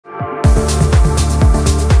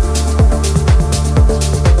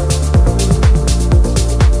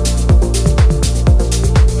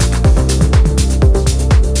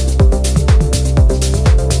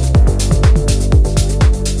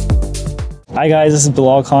Hi guys, this is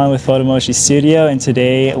Bilal Khan with Photomochi Studio, and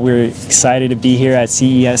today we're excited to be here at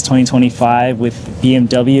CES 2025 with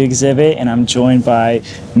BMW exhibit, and I'm joined by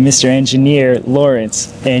Mr. Engineer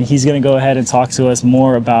Lawrence, and he's going to go ahead and talk to us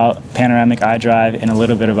more about Panoramic iDrive and a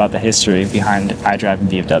little bit about the history behind iDrive and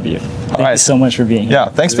BMW. Thank you so much for being here. Yeah,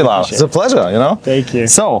 thanks Bilal. It's a pleasure, you know. Thank you.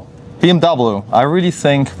 So, BMW, I really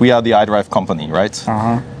think we are the iDrive company, right?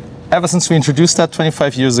 Ever since we introduced that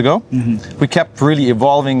 25 years ago, we kept really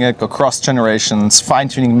evolving it across generations,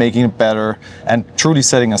 fine-tuning, making it better, and truly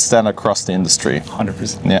setting a standard across the industry.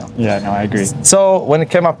 100%. Yeah. Yeah, no, I agree. So when it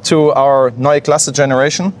came up to our Neue Klasse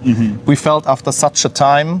generation, we felt after such a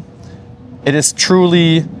time, it is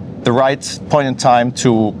truly the right point in time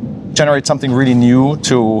to generate something really new,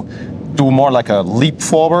 to do more like a leap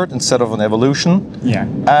forward instead of an evolution. Yeah.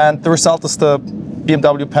 And the result is the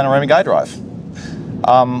BMW Panoramic iDrive.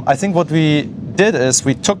 I think what we did is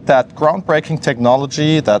we took that groundbreaking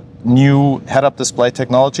technology, that new head-up display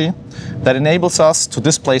technology that enables us to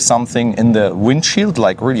display something in the windshield,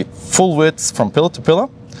 like really full width from pillar to pillar,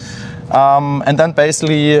 and then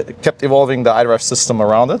basically kept evolving the iDrive system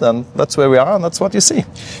around it, and that's where we are, and that's what you see.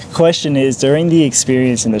 Question is, during the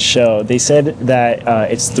experience in the show, they said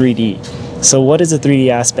that it's 3D. So what is the 3D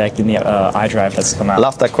aspect in the iDrive that's come out? I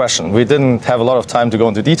love that question. We didn't have a lot of time to go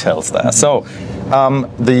into details there. So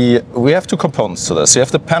we have two components to this. You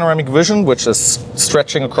have the Panoramic Vision, which is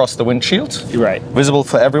stretching across the windshield, right, visible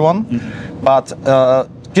for everyone. But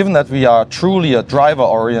given that we are truly a driver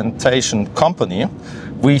orientation company,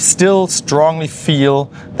 we still strongly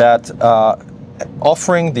feel that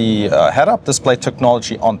offering the head-up display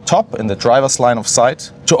technology on top in the driver's line of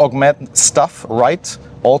sight to augment stuff right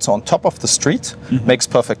also on top of the street makes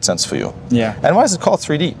perfect sense for you. Yeah. And why is it called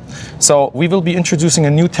 3D? So we will be introducing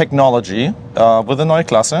a new technology with the Neue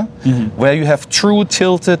Klasse, where you have true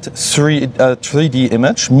tilted 3D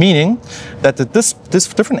image, meaning that the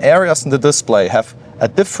different areas in the display have a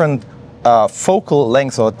different focal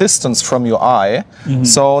length or distance from your eye,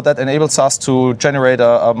 so that enables us to generate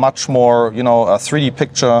a much more, a 3D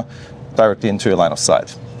picture directly into your line of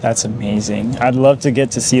sight. That's amazing. I'd love to get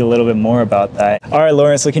to see a little bit more about that. All right,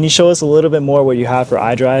 Lawrence, so can you show us a little bit more what you have for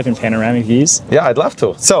iDrive and panoramic views? Yeah, I'd love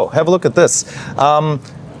to. So have a look at this.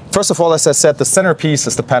 First of all, as I said, the centerpiece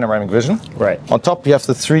is the Panoramic Vision. Right. On top, you have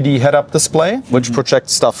the 3D head-up display, which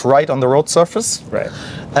projects stuff right on the road surface. Right.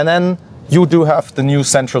 And then you do have the new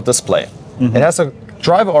central display. It has a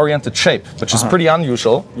driver-oriented shape, which is pretty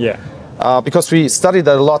unusual. Yeah. Because we studied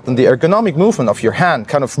that a lot, and the ergonomic movement of your hand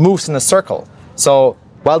kind of moves in a circle. So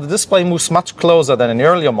while the display moves much closer than in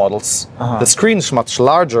earlier models, the screen is much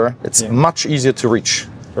larger, it's much easier to reach.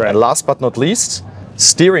 Right. And last but not least,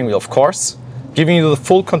 steering wheel, of course, giving you the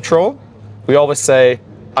full control. We always say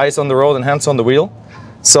eyes on the road and hands on the wheel.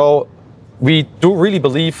 So we do really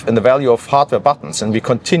believe in the value of hardware buttons, and we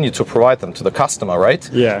continue to provide them to the customer, right?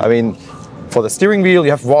 Yeah. I mean, for the steering wheel,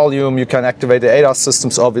 you have volume, you can activate the ADAS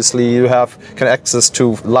systems, obviously, you can access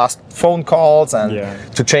to last phone calls and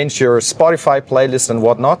to change your Spotify playlist and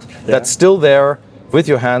whatnot. That's still there with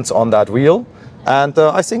your hands on that wheel. And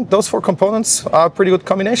I think those four components are a pretty good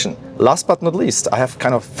combination. Last but not least, I have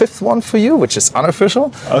kind of fifth one for you, which is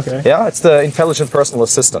unofficial. Okay. Yeah, it's the intelligent personal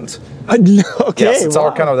assistant. Okay. Yes, it's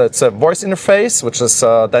our it's a voice interface, which is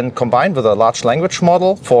then combined with a large language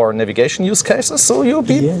model for navigation use cases. So you'll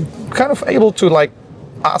be kind of able to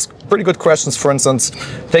ask pretty good questions. For instance,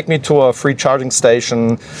 take me to a free charging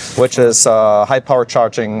station, which is high power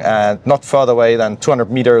charging and not further away than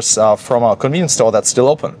 200 meters from a convenience store that's still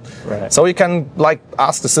open. Right. So you can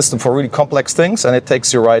ask the system for really complex things, and it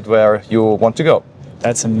takes you right where you want to go.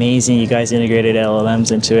 That's amazing. You guys integrated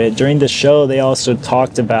LLMs into it. During the show, they also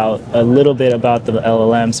talked about a little bit about the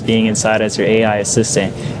LLMs being inside as your AI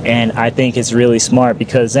assistant. And I think it's really smart,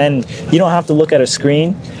 because then you don't have to look at a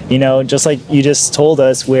screen, just like you just told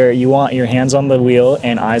us, where you want your hands on the wheel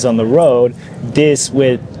and eyes on the road. This,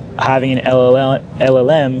 with having an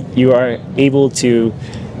LLM, you are able to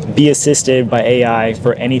be assisted by AI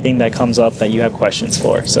for anything that comes up that you have questions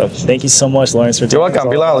for. So thank you so much, Lawrence, for taking You're welcome,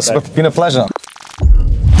 Bilal. It's been a pleasure.